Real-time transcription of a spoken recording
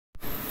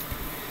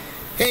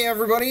Hey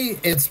everybody,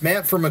 it's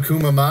Matt from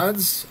Akuma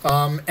Mods,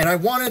 and I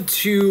wanted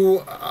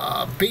to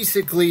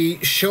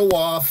basically show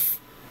off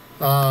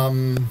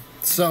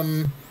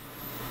some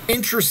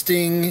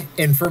interesting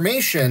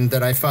information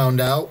that I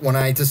found out when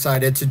I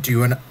decided to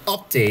do an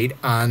update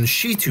on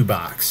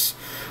Shitubox.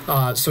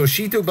 So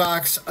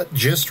Shitubox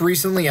just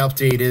recently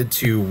updated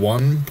to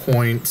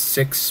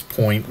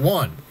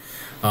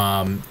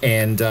 1.6.1.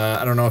 And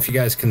I don't know if you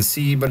guys can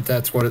see, but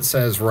that's what it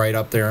says right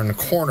up there in the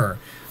corner.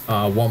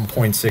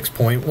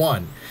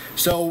 1.6.1.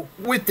 So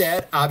with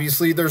that,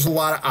 obviously there's a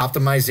lot of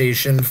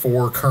optimization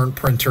for current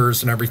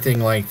printers and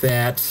everything like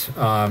that.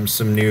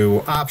 Some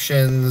new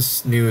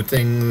options, new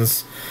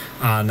things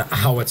on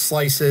how it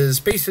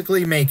slices,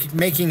 basically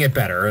making it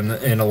better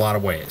in a lot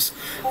of ways.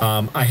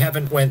 I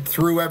haven't went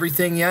through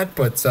everything yet,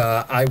 but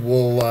I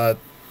will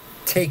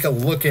take a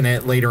look in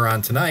it later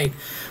on tonight.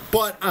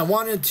 But I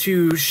wanted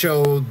to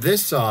show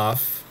this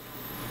off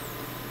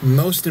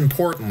most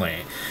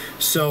importantly.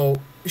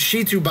 So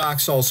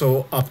Shitubox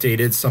also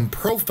updated some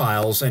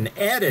profiles and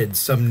added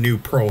some new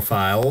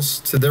profiles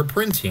to their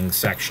printing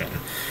section.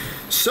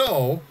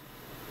 So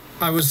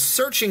I was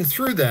searching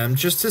through them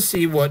just to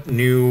see what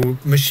new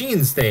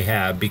machines they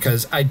have,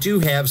 because I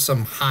do have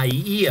some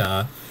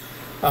high-EA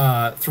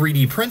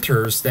 3D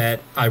printers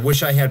that I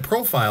wish I had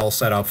profiles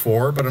set up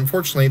for, but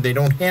unfortunately they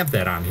don't have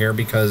that on here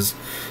because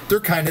they're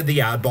kind of the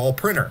oddball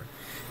printer.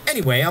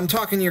 Anyway, I'm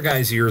talking your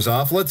guys' ears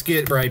off. Let's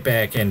get right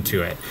back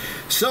into it.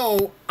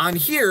 So on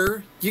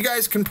here, you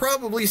guys can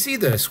probably see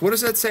this. What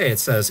does that say? It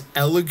says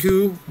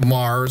Elegoo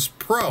Mars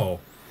Pro.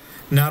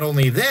 Not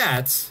only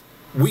that,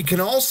 we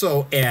can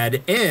also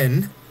add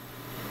in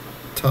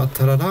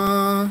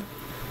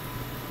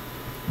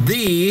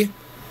the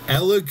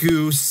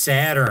Elegoo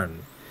Saturn.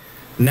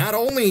 Not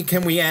only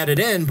can we add it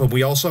in, but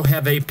we also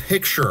have a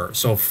picture,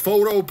 so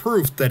photo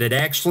proof that it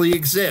actually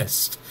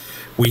exists.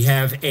 We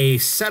have a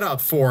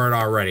setup for it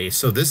already,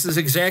 so this is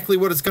exactly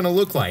what it's going to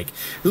look like.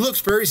 It looks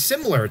very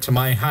similar to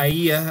my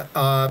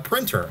high-EA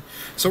printer.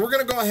 So we're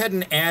going to go ahead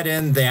and add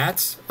in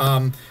that.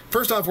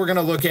 First off, we're going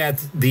to look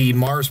at the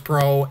Mars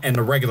Pro and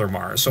the regular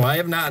Mars. So I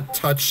have not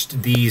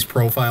touched these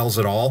profiles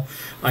at all.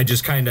 I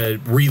just kind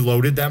of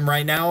reloaded them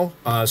right now.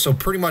 So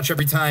pretty much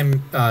every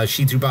time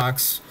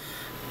Shitubox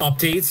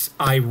updates,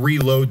 I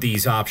reload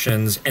these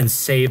options and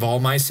save all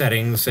my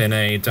settings in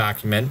a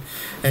document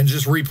and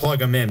just replug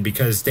them in,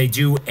 because they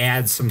do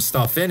add some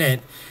stuff in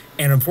it,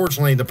 and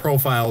unfortunately the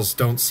profiles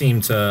don't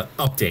seem to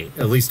update,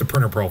 at least the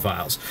printer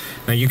profiles.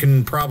 Now you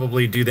can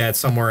probably do that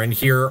somewhere in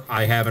here.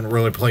 I haven't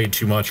really played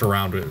too much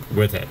around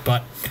with it,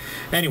 but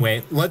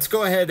anyway, let's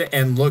go ahead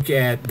and look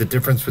at the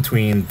difference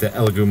between the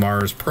Elegoo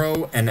Mars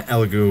Pro and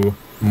Elegoo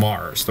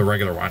Mars, the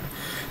regular one.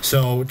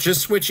 So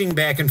just switching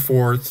back and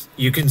forth,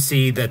 you can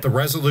see that the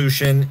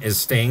resolution is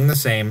staying the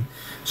same.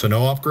 So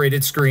no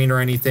upgraded screen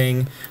or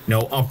anything,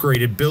 no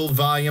upgraded build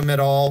volume at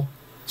all.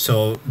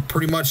 So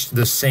pretty much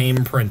the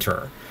same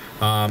printer.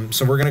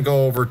 So we're going to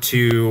go over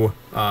to,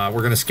 we're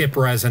going to skip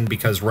Resin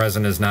because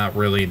Resin is not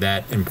really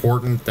that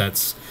important.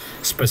 That's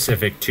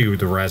specific to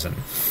the Resin.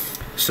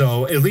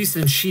 So at least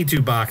in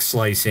Shitubox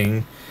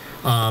slicing,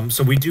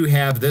 so we do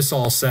have this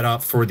all set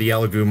up for the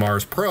Elegoo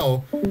Mars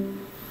Pro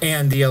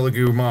and the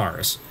Elegoo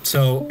Mars.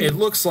 So it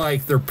looks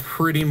like they're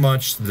pretty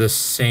much the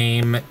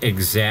same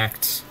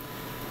exact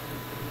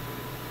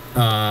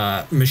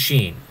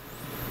machine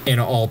in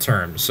all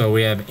terms. So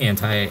we have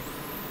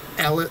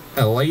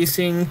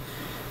anti-aliasing.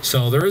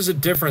 So there is a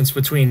difference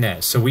between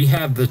this. So we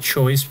have the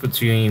choice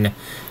between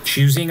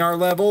choosing our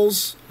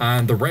levels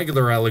on the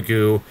regular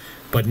Elegoo,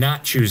 but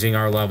not choosing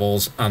our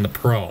levels on the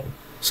Pro.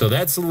 So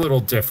that's a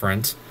little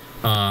different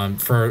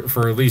for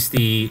at least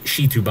the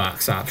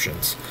Shitubox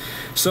options.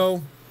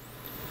 So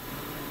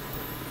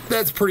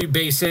that's pretty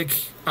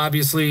basic.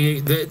 Obviously,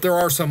 there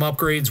are some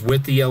upgrades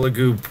with the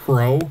Elegoo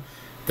Pro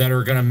that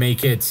are going to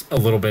make it a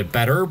little bit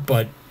better,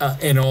 but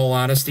in all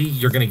honesty,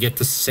 you're going to get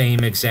the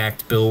same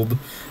exact build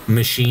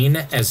machine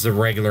as the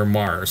regular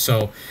Mars.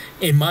 So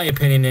in my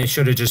opinion, they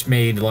should have just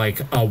made like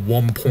a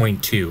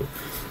 1.2.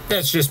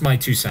 That's just my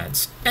 2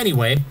 cents.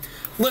 Anyway,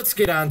 let's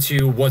get on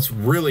to what's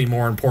really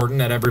more important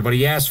that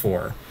everybody asked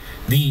for.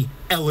 The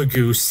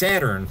Elegoo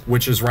Saturn,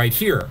 which is right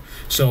here.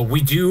 So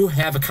we do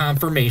have a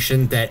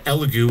confirmation that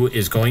Elegoo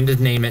is going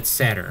to name it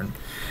Saturn.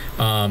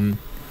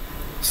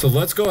 So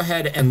let's go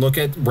ahead and look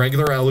at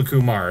regular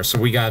Elegoo Mars. So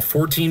we got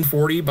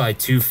 1440 by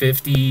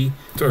 250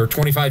 or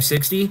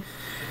 2560,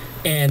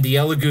 and the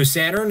Elegoo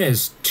Saturn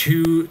is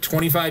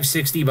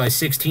 2560 by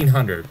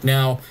 1600.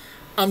 Now,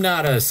 I'm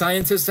not a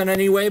scientist in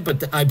any way,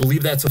 but I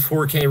believe that's a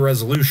 4K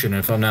resolution,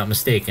 if I'm not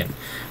mistaken.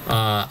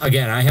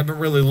 Again, I haven't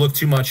really looked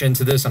too much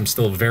into this. I'm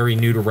still very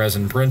new to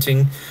resin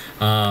printing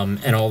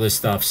and all this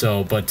stuff.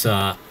 So, but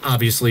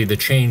obviously the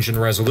change in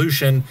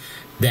resolution,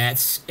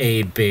 that's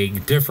a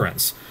big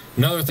difference.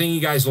 Another thing you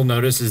guys will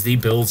notice is the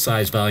build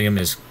size volume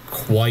is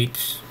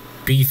quite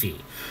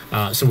beefy.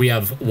 So we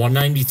have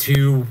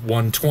 192,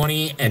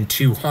 120, and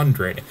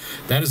 200.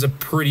 That is a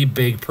pretty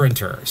big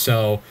printer.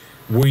 So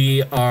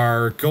we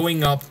are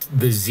going up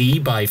the Z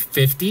by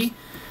 50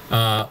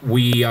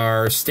 We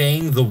are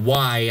staying the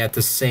Y at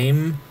the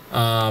same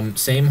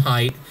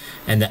height,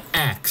 and the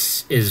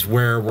X is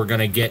where we're going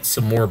to get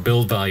some more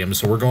build volume.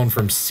 So we're going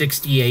from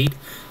 68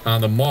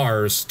 on the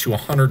Mars to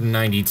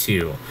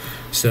 192.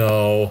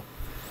 So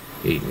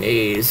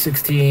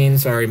 16,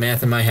 sorry,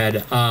 math in my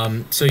head.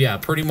 So yeah,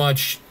 pretty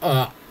much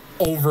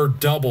over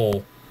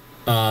double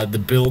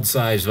the build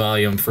size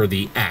volume for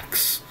the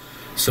X.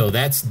 So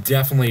that's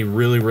definitely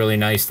really, really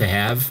nice to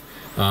have.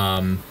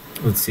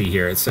 Let's see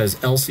here. It says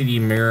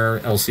LCD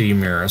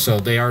mirror. So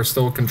they are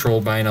still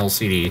controlled by an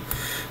LCD.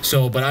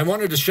 So, but I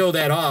wanted to show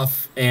that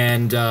off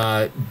and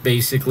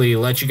basically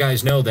let you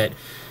guys know that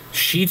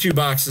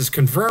Shi2Box is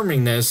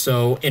confirming this.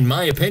 So in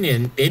my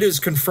opinion, it is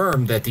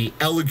confirmed that the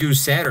Elegoo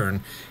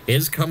Saturn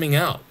is coming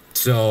out.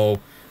 So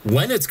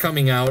when it's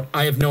coming out,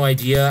 I have no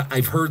idea.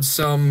 I've heard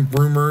some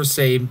rumors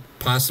say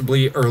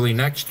possibly early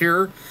next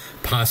year,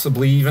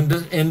 possibly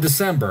even in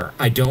December.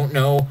 I don't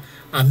know.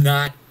 I'm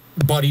not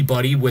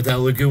buddy with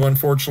Elegoo,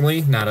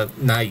 unfortunately,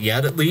 not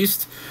yet at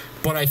least,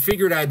 but I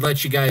figured I'd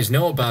let you guys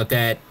know about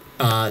that.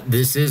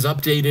 This is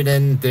updated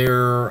in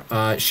their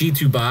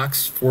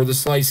Shi2Box for the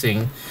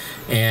slicing,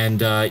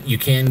 and you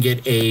can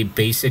get a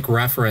basic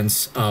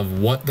reference of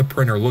what the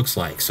printer looks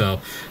like. So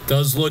it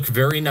does look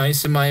very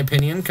nice in my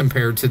opinion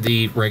compared to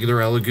the regular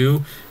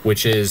Elegoo,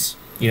 which is,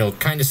 you know,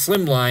 kind of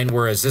slimline,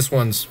 whereas this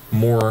one's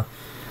more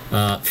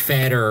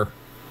fatter,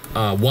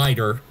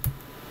 wider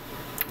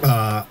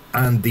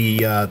on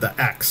the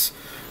X.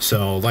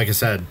 So like I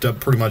said,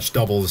 pretty much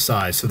double the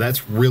size. So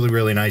that's really,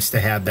 really nice to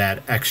have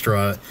that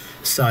extra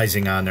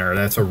sizing on there.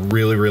 That's a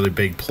really, really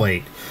big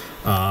plate.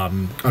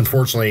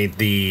 Unfortunately,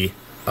 the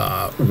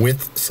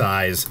width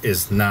size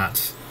is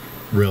not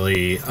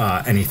really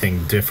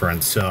anything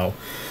different. So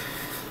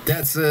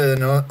that's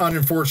an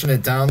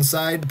unfortunate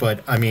downside,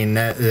 but I mean,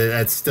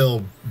 that's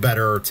still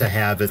better to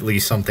have at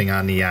least something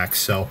on the X.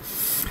 So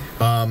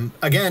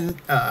again,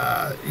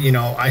 you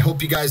know, I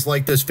hope you guys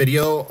like this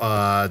video.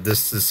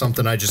 This is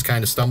something I just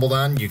kind of stumbled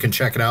on. You can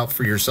check it out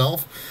for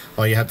yourself.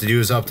 All you have to do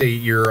is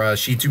update your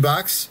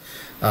Shi2Box.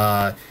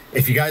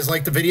 If you guys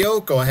like the video,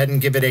 go ahead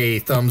and give it a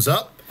thumbs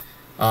up.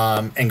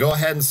 And go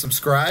ahead and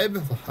subscribe.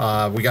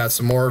 We got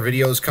some more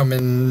videos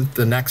coming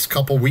the next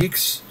couple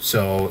weeks,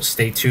 so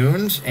stay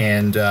tuned,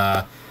 and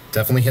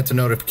definitely hit the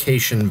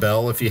notification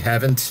bell if you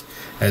haven't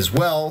as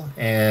well,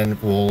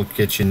 and we'll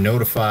get you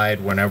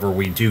notified whenever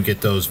we do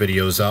get those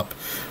videos up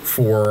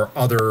for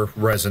other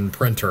resin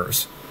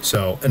printers.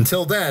 So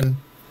until then,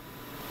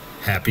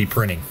 happy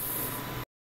printing.